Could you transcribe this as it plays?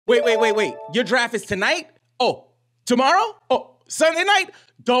Wait. Your draft is tonight? Oh, tomorrow? Oh, Sunday night?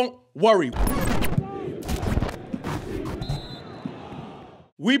 Don't worry.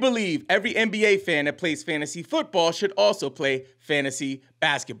 We believe every NBA fan that plays fantasy football should also play fantasy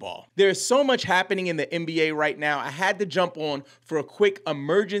basketball. There's so much happening in the NBA right now. I had to jump on for a quick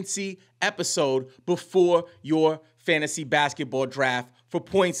emergency episode before your fantasy basketball draft for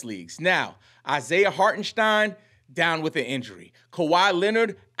points leagues. Now, Isaiah Hartenstein down with an injury. Kawhi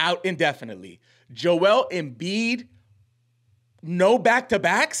Leonard out indefinitely. Joel Embiid, no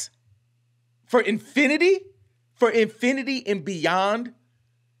back-to-backs for infinity? For infinity and beyond,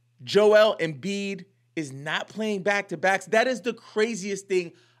 Joel Embiid is not playing back-to-backs. That is the craziest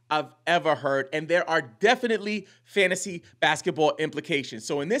thing I've ever heard, and there are definitely fantasy basketball implications.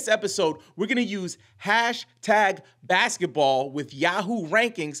 So in this episode, we're going to use #basketball with Yahoo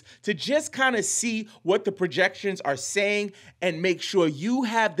rankings to just kind of see what the projections are saying and make sure you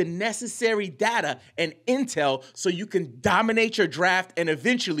have the necessary data and intel so you can dominate your draft and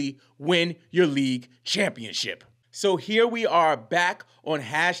eventually win your league championship. So here we are back on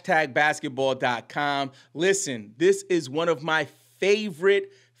 #basketball.com. Listen, this is one of my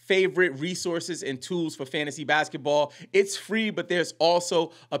favorite resources and tools for fantasy basketball. It's free, but there's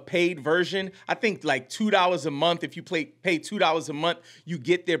also a paid version. I think like $2 a month. If you pay $2 a month, you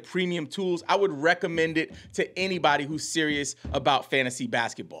get their premium tools. I would recommend it to anybody who's serious about fantasy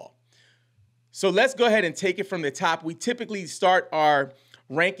basketball. So let's go ahead and take it from the top. We typically start our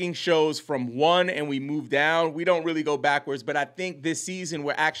ranking shows from 1 and we move down. We don't really go backwards, but I think this season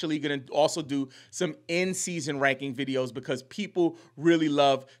we're actually going to also do some in-season ranking videos because people really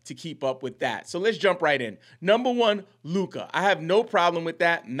love to keep up with that. So let's jump right in. Number 1, Luka. I have no problem with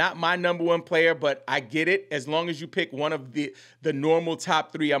that. Not my number 1 player, but I get it. As long as you pick one of the normal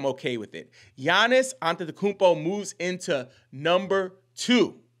top 3, I'm okay with it. Giannis Antetokounmpo moves into number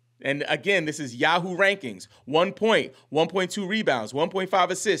 2. And again, this is Yahoo rankings. 1 point, 1.2 rebounds, 1.5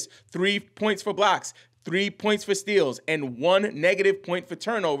 assists, 3 points for blocks, 3 points for steals, and 1 negative point for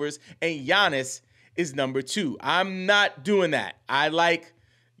turnovers. And Giannis is number 2. I'm not doing that. I like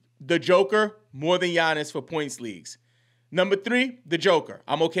the Joker more than Giannis for points leagues. Number 3, the Joker.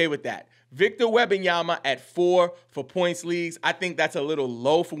 I'm okay with that. Victor Wembanyama at 4 for points leagues. I think that's a little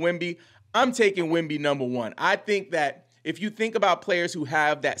low for Wemby. I'm taking Wemby number 1. I think that if you think about players who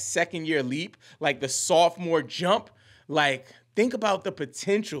have that second-year leap, like the sophomore jump, like think about the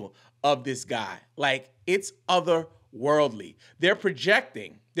potential of this guy. Like it's otherworldly. They're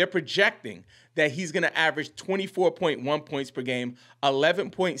projecting that he's going to average 24.1 points per game,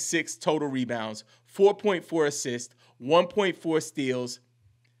 11.6 total rebounds, 4.4 assists, 1.4 steals,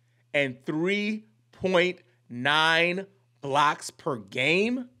 and 3.9 blocks per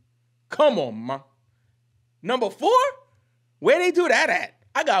game. Come on, man. Number 4? Where they do that at?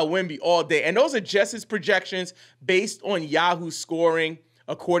 I got Wemby all day. And those are just his projections based on Yahoo scoring.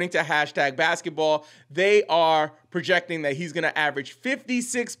 According to #basketball, they are projecting that he's going to average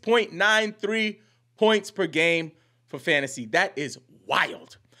 56.93 points per game for fantasy. That is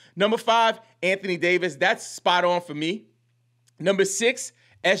wild. Number 5, Anthony Davis. That's spot on for me. Number 6,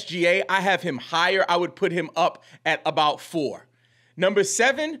 SGA. I have him higher. I would put him up at about 4. Number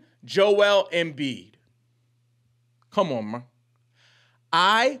 7, Joel Embiid. Come on, man.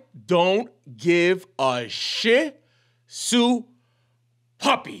 I don't give a shit, Sue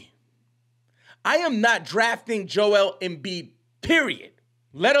Puppy. I am not drafting Joel Embiid, period.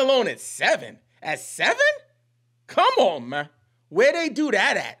 Let alone at 7. At 7? Come on, man. Where they do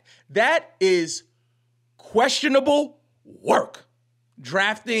that at? That is questionable work.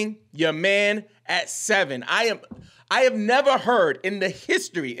 Drafting your man at 7. I have never heard in the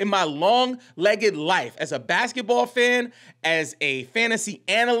history, in my long-legged life, as a basketball fan, as a fantasy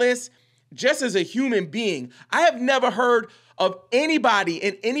analyst, just as a human being, I have never heard of anybody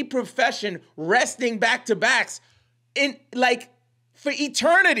in any profession resting back-to-backs in, like, for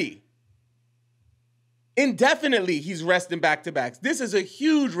eternity. Indefinitely, he's resting back-to-backs. This is a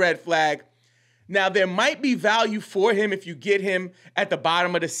huge red flag. Now, there might be value for him if you get him at the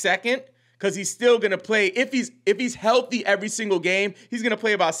bottom of the second, because he's still going to play. If he's healthy every single game, he's going to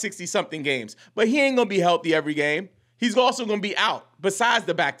play about 60-something games. But he ain't going to be healthy every game. He's also going to be out besides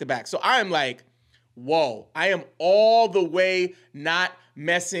the back-to-back. So I'm like, whoa, I am all the way not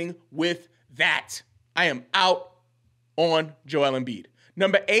messing with that. I am out on Joel Embiid.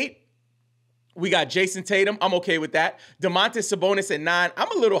 Number 8, we got Jason Tatum. I'm okay with that. Domantas Sabonis at 9.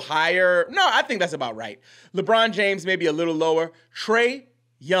 I'm a little higher. No, I think that's about right. LeBron James maybe a little lower. Trae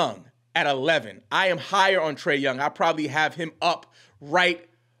Young at 11. I am higher on Trae Young. I probably have him up right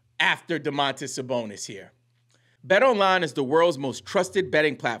after Domantas Sabonis here. BetOnline is the world's most trusted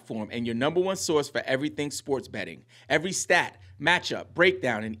betting platform and your number one source for everything sports betting. Every stat, matchup,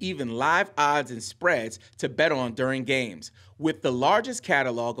 breakdown, and even live odds and spreads to bet on during games. With the largest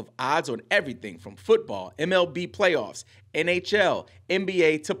catalog of odds on everything from football, MLB playoffs, NHL,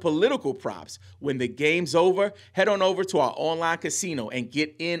 NBA to political props. When the game's over, head on over to our online casino and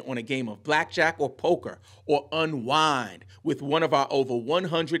get in on a game of blackjack or poker, or unwind with one of our over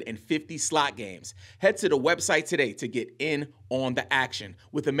 150 slot games. Head to the website today to get in on the action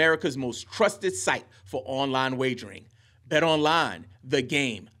with America's most trusted site for online wagering. BetOnline, the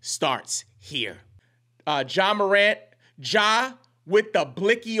game starts here. Ja Morant, Ja with the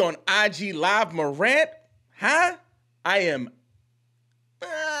blicky on IG Live. Morant, huh?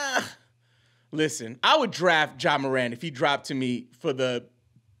 Listen, I would draft Ja Morant if he dropped to me for the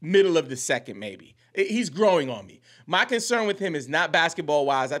middle of the second, maybe. He's growing on me. My concern with him is not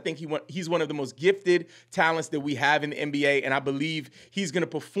basketball-wise. I think he's one of the most gifted talents that we have in the NBA, and I believe he's going to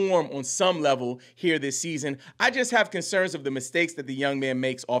perform on some level here this season. I just have concerns of the mistakes that the young man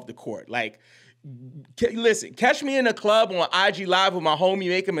makes off the court. Like, listen, catch me in a club on IG Live with my homie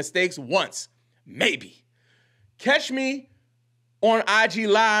making mistakes once, maybe. Catch me on IG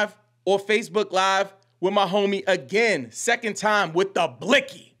Live or Facebook Live with my homie again, second time with the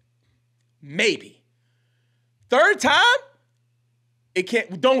blicky. Maybe. Third time? It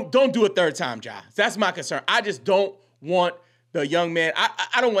can't. Don't do a third time, Ja. That's my concern. I just don't want the young man.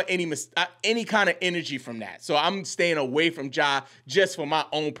 I don't want any kind of energy from that. So I'm staying away from Ja just for my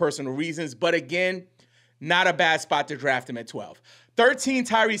own personal reasons. But again, not a bad spot to draft him at 12. 13,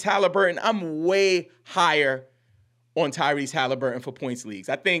 Tyrese Halliburton. I'm way higher on Tyrese Halliburton for points leagues.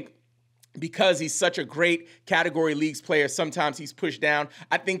 I think because he's such a great category leagues player, sometimes he's pushed down.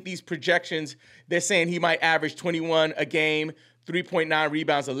 I think these projections, they're saying he might average 21 a game, 3.9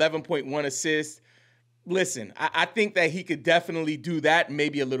 rebounds, 11.1 assists. Listen, I think that he could definitely do that,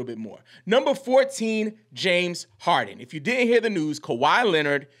 maybe a little bit more. Number 14, James Harden. If you didn't hear the news, Kawhi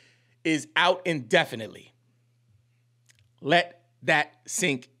Leonard is out indefinitely. Let that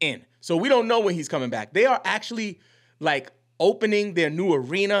sink in. So we don't know when he's coming back. They are actually opening their new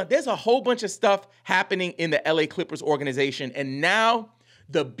arena. There's a whole bunch of stuff happening in the LA Clippers organization, and now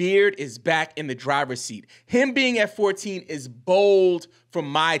the beard is back in the driver's seat. Him being at 14 is bold for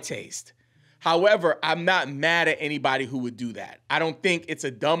my taste. However, I'm not mad at anybody who would do that. I don't think it's a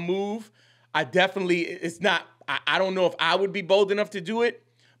dumb move. I don't know if I would be bold enough to do it,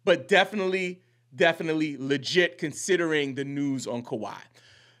 but definitely legit considering the news on Kawhi.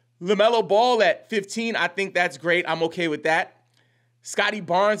 LaMelo Ball at 15, I think that's great. I'm okay with that. Scotty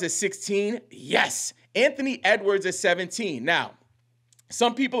Barnes at 16, yes. Anthony Edwards at 17. Now,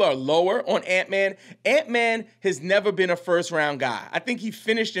 some people are lower on Ant-Man. Ant-Man has never been a first-round guy. I think he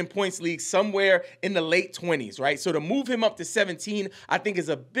finished in points league somewhere in the late 20s, right? So to move him up to 17, I think is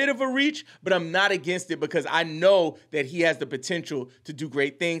a bit of a reach, but I'm not against it because I know that he has the potential to do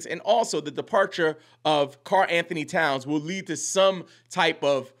great things. And also the departure of Karl Anthony Towns will lead to some type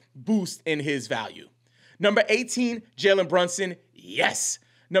of boost in his value. Number 18, Jalen Brunson, yes.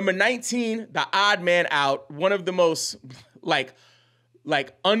 Number 19, the odd man out, one of the most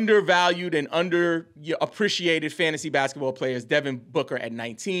undervalued and underappreciated fantasy basketball players, Devin Booker at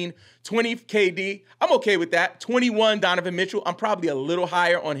 19. 20, KD, I'm okay with that. 21, Donovan Mitchell, I'm probably a little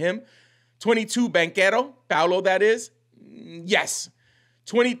higher on him. 22, Banchero, Paolo that is, yes.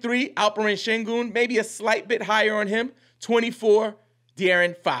 23, Alperen Şengün, maybe a slight bit higher on him. 24,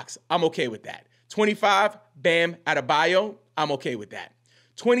 De'Aaron Fox, I'm okay with that. 25, Bam Adebayo, I'm okay with that.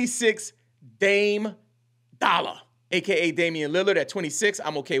 26, Dame Dollar, a.k.a. Damian Lillard at 26,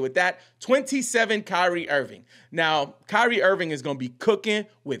 I'm okay with that. 27, Kyrie Irving. Now, Kyrie Irving is going to be cooking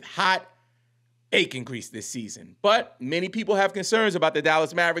with hot bacon grease this season. But many people have concerns about the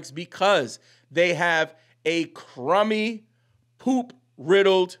Dallas Mavericks because they have a crummy,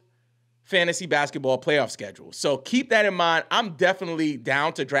 poop-riddled fantasy basketball playoff schedule. So keep that in mind. I'm definitely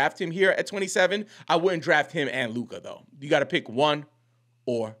down to draft him here at 27. I wouldn't draft him and Luka, though. You got to pick one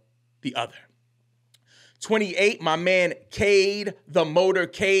or the other. 28, my man Cade, the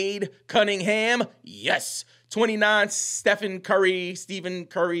motorcade Cunningham. Yes. 29, Steph Curry,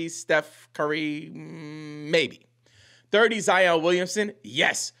 maybe. 30, Zion Williamson.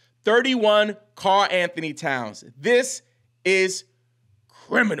 Yes. 31, Karl Anthony Towns. This is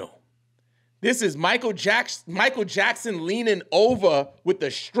criminal. This is Michael Jackson leaning over with the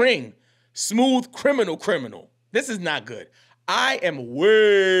string. Smooth criminal. This is not good. I am way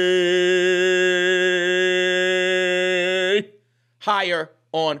higher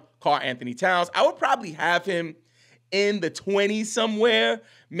on Karl Anthony Towns. I would probably have him in the 20s somewhere,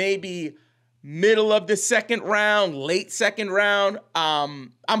 maybe middle of the second round, late second round.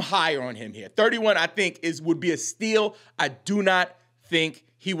 I'm higher on him here. 31, I think, would be a steal. I do not think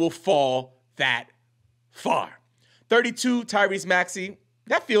he will fall that far. 32, Tyrese Maxey.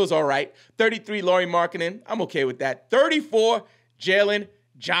 That feels all right. 33, Lauri Markkanen. I'm okay with that. 34, Jalen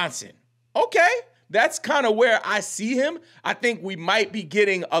Johnson. Okay, that's kind of where I see him. I think we might be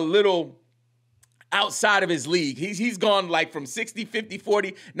getting a little outside of his league. He's gone like from 60, 50,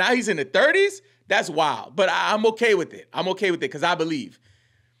 40. Now he's in the 30s. That's wild. But I'm okay with it. I'm okay with it because I believe.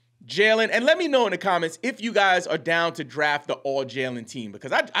 Jalen, and let me know in the comments if you guys are down to draft the all Jalen team,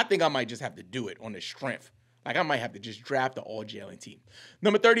 because I think I might just have to do it on the strength. Like, I might have to just draft the all Jalen team.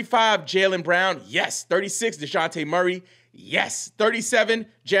 Number 35, Jaylen Brown. Yes. 36, DeJounte Murray. Yes. 37,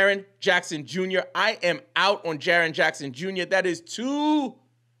 Jaren Jackson Jr. I am out on Jaren Jackson Jr. That is too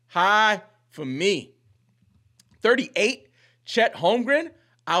high for me. 38, Chet Holmgren.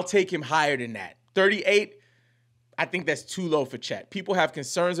 I'll take him higher than that. 38, I think that's too low for Chet. People have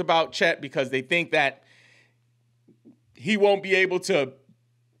concerns about Chet because they think that he won't be able to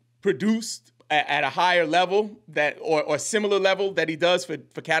produce at a higher level or similar level that he does for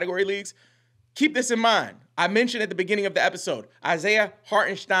category leagues. Keep this in mind. I mentioned at the beginning of the episode, Isaiah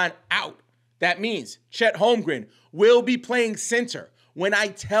Hartenstein out. That means Chet Holmgren will be playing center. When I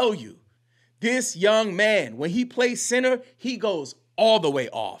tell you, this young man, when he plays center, he goes all the way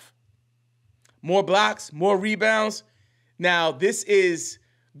off. More blocks, more rebounds. Now, this is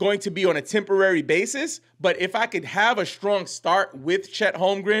going to be on a temporary basis, but if I could have a strong start with Chet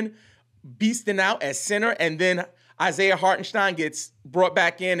Holmgren beasting out at center, and then Isaiah Hartenstein gets brought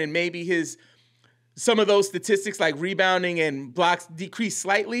back in, and maybe some of those statistics like rebounding and blocks decrease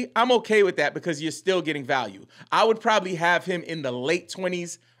slightly, I'm okay with that because you're still getting value. I would probably have him in the late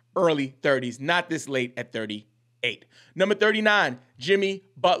 20s, early 30s, not this late at 38. Number 39, Jimmy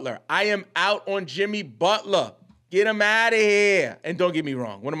Butler. I am out on Jimmy Butler. Get him out of here. And don't get me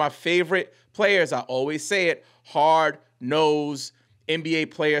wrong, one of my favorite players, I always say it, hard-nosed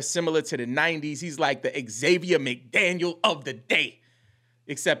NBA player similar to the 90s. He's like the Xavier McDaniel of the day,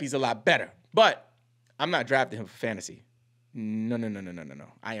 except he's a lot better. But I'm not drafting him for fantasy. No.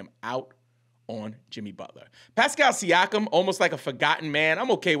 I am out on Jimmy Butler. Pascal Siakam, almost like a forgotten man.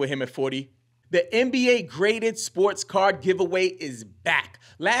 I'm okay with him at 40. The NBA graded sports card giveaway is back.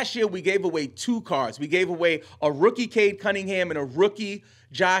 Last year, we gave away 2 cards. We gave away a rookie Cade Cunningham and a rookie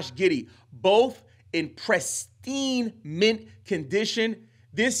Josh Giddey, both in pristine mint condition.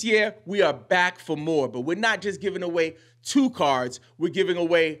 This year, we are back for more, but we're not just giving away 2 cards. We're giving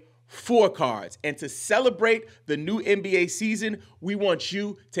away 4 cards. And to celebrate the new NBA season, we want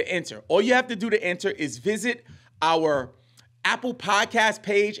you to enter. All you have to do to enter is visit our Apple Podcast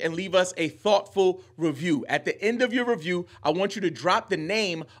page and leave us a thoughtful review. At the end of your review, I want you to drop the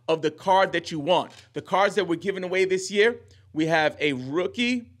name of the card that you want. The cards that we're giving away this year, we have a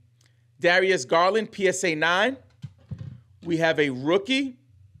rookie Darius Garland, PSA 9. We have a rookie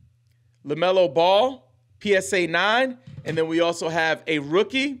LaMelo Ball, PSA 9. And then we also have a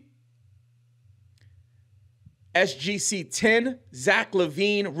rookie SGC 10, Zach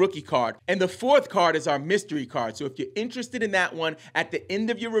LaVine rookie card. And the 4th card is our mystery card. So if you're interested in that one, at the end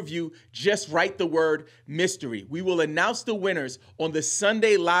of your review, just write the word mystery. We will announce the winners on the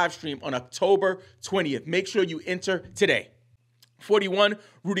Sunday live stream on October 20th. Make sure you enter today. 41,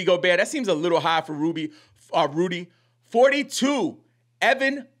 Rudy Gobert. That seems a little high for Rudy. 42,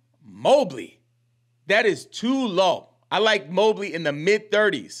 Evan Mobley. That is too low. I like Mobley in the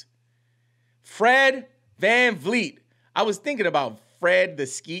mid-30s. Fred VanVleet. I was thinking about Fred the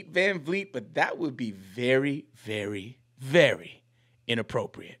Skeet VanVleet, but that would be very, very, very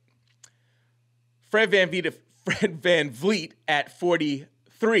inappropriate. Fred VanVleet at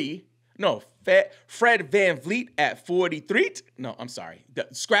 43. No, Fred VanVleet at 43. No, I'm sorry.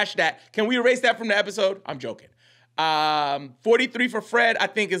 Scratch that. Can we erase that from the episode? I'm joking. 43 for Fred, I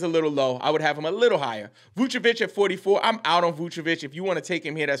think is a little low. I would have him a little higher. Vucevic at 44. I'm out on Vucevic. If you want to take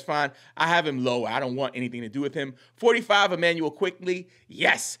him here, that's fine. I have him low. I don't want anything to do with him. 45, Emmanuel Quickley.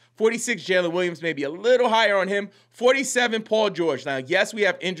 Yes. 46, Jalen Williams, maybe a little higher on him. 47, Paul George. Now, yes, we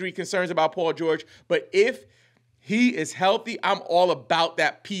have injury concerns about Paul George, but if he is healthy, I'm all about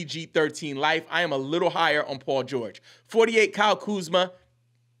that PG-13 life. I am a little higher on Paul George. 48, Kyle Kuzma.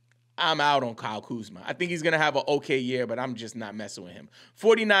 I'm out on Kyle Kuzma. I think he's going to have an okay year, but I'm just not messing with him.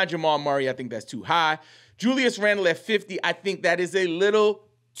 49, Jamal Murray. I think that's too high. Julius Randle at 50. I think that is a little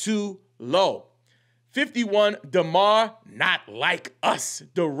too low. 51, DeMar, not like us.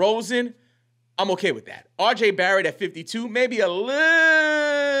 DeRozan, I'm okay with that. RJ Barrett at 52, maybe a little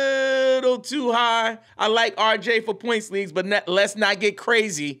too high. I like RJ for points leagues, but let's not get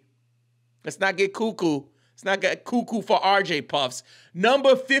crazy. Let's not get cuckoo. Let's not get cuckoo for RJ Puffs.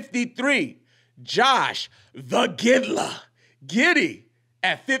 Number 53, Josh the Giddler. Giddy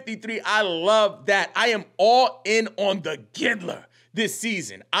at 53. I love that. I am all in on the Giddler this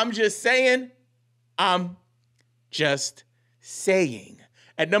season. I'm just saying.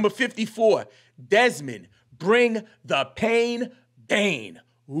 At number 54, Desmond, bring the pain, Bane.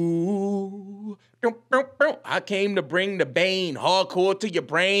 Ooh. I came to bring the Bane hardcore to your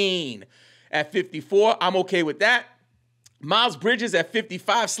brain. At 54, I'm okay with that. Miles Bridges at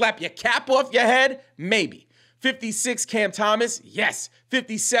 55, slap your cap off your head? Maybe. 56, Cam Thomas? Yes.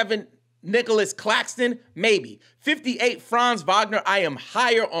 57, Nicholas Claxton? Maybe. 58, Franz Wagner. I am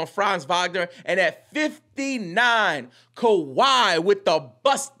higher on Franz Wagner. And at 59, Kawhi with the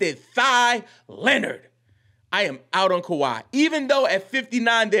busted thigh, Leonard. I am out on Kawhi. Even though at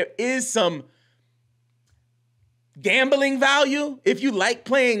 59 there is some gambling value, if you like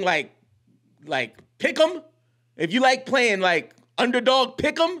playing like pick'em, if you like playing like underdog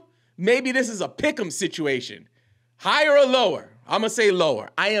pick'em, maybe this is a pick'em situation. Higher or lower? I'm going to say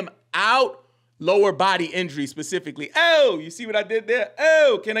lower. I am out lower body injury specifically. Oh, you see what I did there?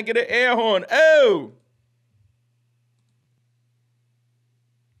 Oh, can I get an air horn? Oh.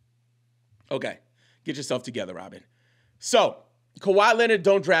 Okay. Get yourself together, Robin. So, Kawhi Leonard,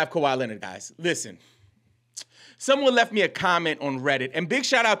 don't draft Kawhi Leonard, guys. Listen. Someone left me a comment on Reddit, and big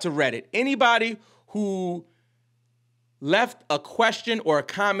shout out to Reddit. Anybody who left a question or a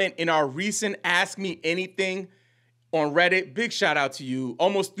comment in our recent Ask Me Anything on Reddit, big shout out to you.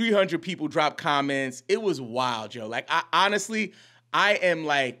 Almost 300 people dropped comments. It was wild, yo. Like, I am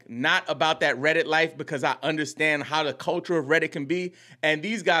like not about that Reddit life because I understand how the culture of Reddit can be. And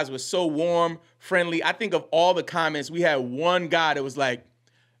these guys were so warm, friendly. I think of all the comments, we had one guy that was like,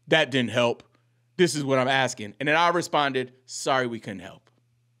 that didn't help. This is what I'm asking. And then I responded, sorry, we couldn't help.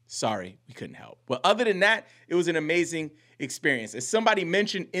 Sorry, we couldn't help. But other than that, it was an amazing experience. As somebody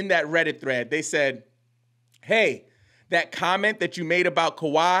mentioned in that Reddit thread, they said, hey, that comment that you made about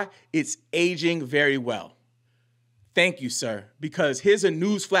Kawhi, it's aging very well. Thank you, sir, because here's a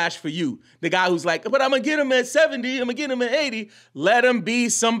news flash for you. The guy who's like, but I'm going to get him at 70, I'm going to get him at 80. Let him be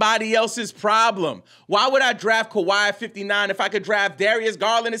somebody else's problem. Why would I draft Kawhi at 59 if I could draft Darius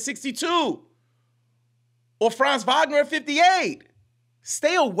Garland at 62? Or Franz Wagner at 58?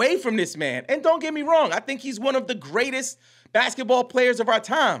 Stay away from this man. And don't get me wrong, I think he's one of the greatest basketball players of our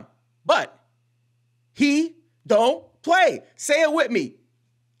time. But he don't play. Say it with me.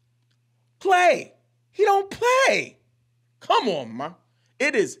 Play. He don't play. Come on, man.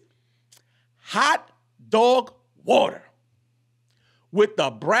 It is hot dog water with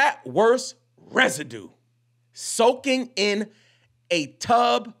the bratwurst residue soaking in a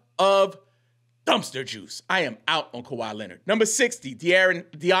tub of dumpster juice. I am out on Kawhi Leonard. Number 60,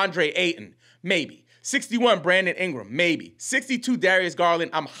 DeAndre Ayton, maybe. 61, Brandon Ingram, maybe. 62, Darius Garland.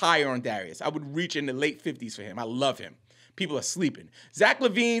 I'm higher on Darius. I would reach in the late 50s for him. I love him. People are sleeping. Zach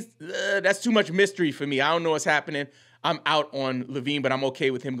LaVine, that's too much mystery for me. I don't know what's happening. I'm out on LaVine, but I'm okay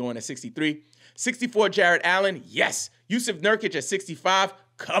with him going at 63. 64, Jared Allen. Yes. Yusuf Nurkic at 65.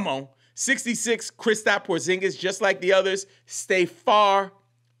 Come on. 66, Kristaps Porzingis, just like the others. Stay far,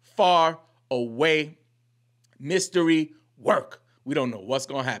 far away. Mystery work. We don't know what's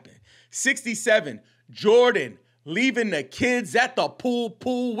going to happen. 67, Jordan leaving the kids at the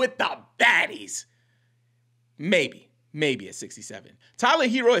pool with the baddies. Maybe at 67. Tyler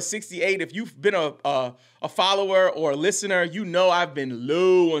Hero at 68. If you've been a follower or a listener, you know I've been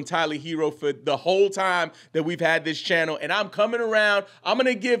low on Tyler Hero for the whole time that we've had this channel. And I'm coming around. I'm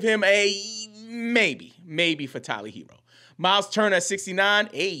going to give him a maybe for Tyler Hero. Miles Turner at 69.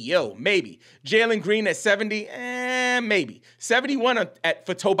 Hey, yo, maybe. Jalen Green at 70. Maybe. 71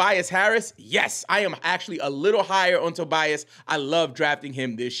 for Tobias Harris. Yes, I am actually a little higher on Tobias. I love drafting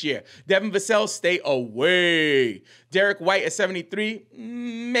him this year. Devin Vassell, stay away. Derek White at 73.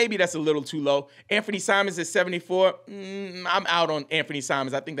 Maybe that's a little too low. Anthony Simons at 74. I'm out on Anthony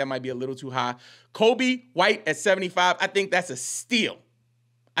Simons. I think that might be a little too high. Kobe White at 75. I think that's a steal.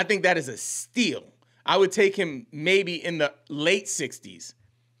 I think that is a steal. I would take him maybe in the late 60s.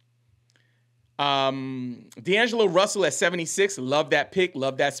 D'Angelo Russell at 76. Love that pick.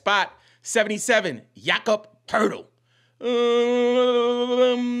 Love that spot. 77, Jakob Poeltl.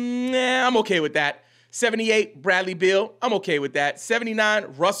 I'm okay with that. 78, Bradley Beal. I'm okay with that. 79,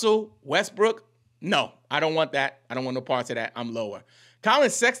 Russell Westbrook. No, I don't want that. I don't want no parts of that. I'm lower.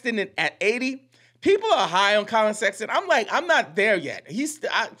 Colin Sexton at 80. People are high on Colin Sexton. I'm like, I'm not there yet. You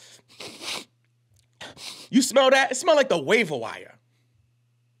smell that? It smells like the waiver wire.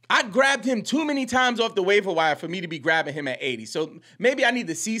 I grabbed him too many times off the waiver wire for me to be grabbing him at 80. So maybe I need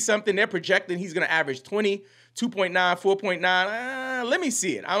to see something. They're projecting he's going to average 20, 2.9, 4.9. Let me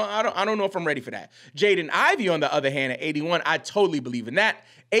see it. I don't know if I'm ready for that. Jaden Ivey, on the other hand, at 81, I totally believe in that.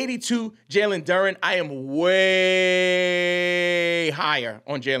 82, Jalen Durant. I am way higher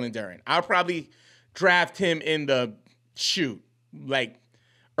on Jalen Durant. I'll probably draft him in the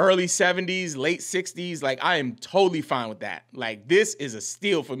early 70s, late 60s. Like, I am totally fine with that. Like, this is a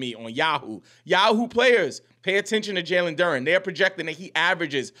steal for me on Yahoo. Yahoo players, pay attention to Jalen Durant. They're projecting that he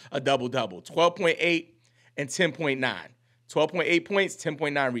averages a double-double, 12.8 and 10.9. 12.8 points,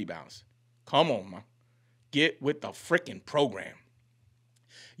 10.9 rebounds. Come on, man. Get with the freaking program.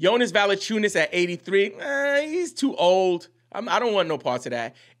 Jonas Valanciunas at 83. He's too old. I don't want no parts of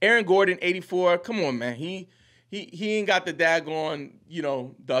that. Aaron Gordon, 84. Come on, man. He ain't got the daggone,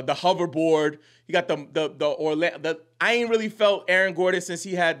 the hoverboard. He got the Orlando. I ain't really felt Aaron Gordon since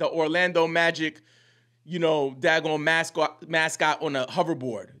he had the Orlando Magic, daggone mascot on a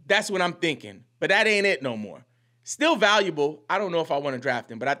hoverboard. That's what I'm thinking. But that ain't it no more. Still valuable. I don't know if I want to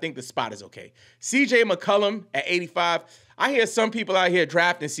draft him, but I think the spot is okay. CJ McCollum at 85. I hear some people out here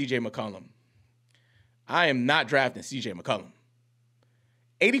drafting CJ McCollum. I am not drafting CJ McCollum.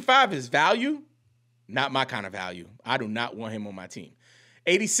 85 is value. Not my kind of value. I do not want him on my team.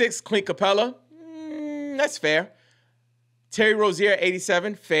 86, Clint Capella. That's fair. Terry Rozier,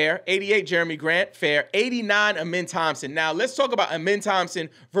 87, fair. 88, Jeremy Grant, fair. 89, Amin Thompson. Now, let's talk about Amin Thompson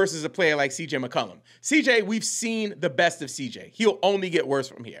versus a player like CJ McCollum. CJ, we've seen the best of CJ. He'll only get worse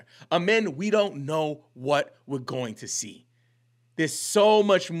from here. Amin, we don't know what we're going to see. There's so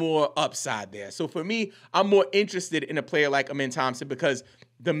much more upside there. So for me, I'm more interested in a player like Amin Thompson because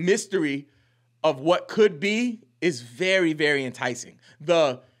the mystery of what could be is very, very enticing.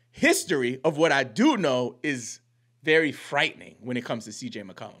 The history of what I do know is very frightening when it comes to CJ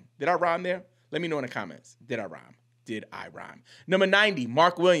McCollum. Did I rhyme there? Let me know in the comments. Did I rhyme? Number 90,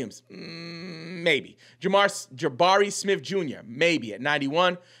 Mark Williams. Maybe. Jabari Smith Jr. Maybe at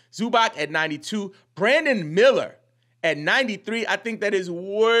 91. Zubac at 92. Brandon Miller at 93. I think that is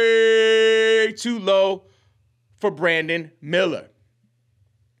way too low for Brandon Miller.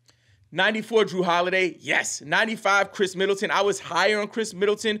 94, Drew Holiday. Yes. 95, Chris Middleton. I was higher on Chris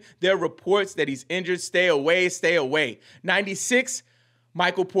Middleton. There are reports that he's injured. Stay away. 96,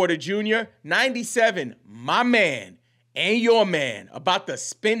 Michael Porter Jr. 97, my man and your man about to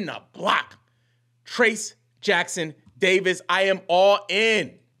spin the block, Trace Jackson Davis. I am all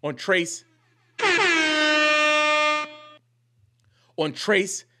in on Trace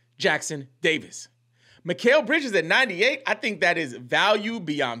Jackson Davis. Mikal Bridges at 98, I think that is value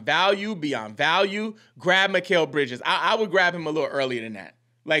beyond value. Grab Mikal Bridges. I would grab him a little earlier than that.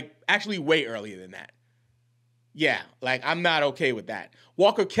 Like, actually way earlier than that. Yeah, like, I'm not okay with that.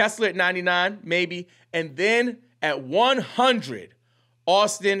 Walker Kessler at 99, maybe. And then at 100,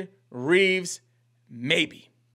 Austin Reeves, maybe.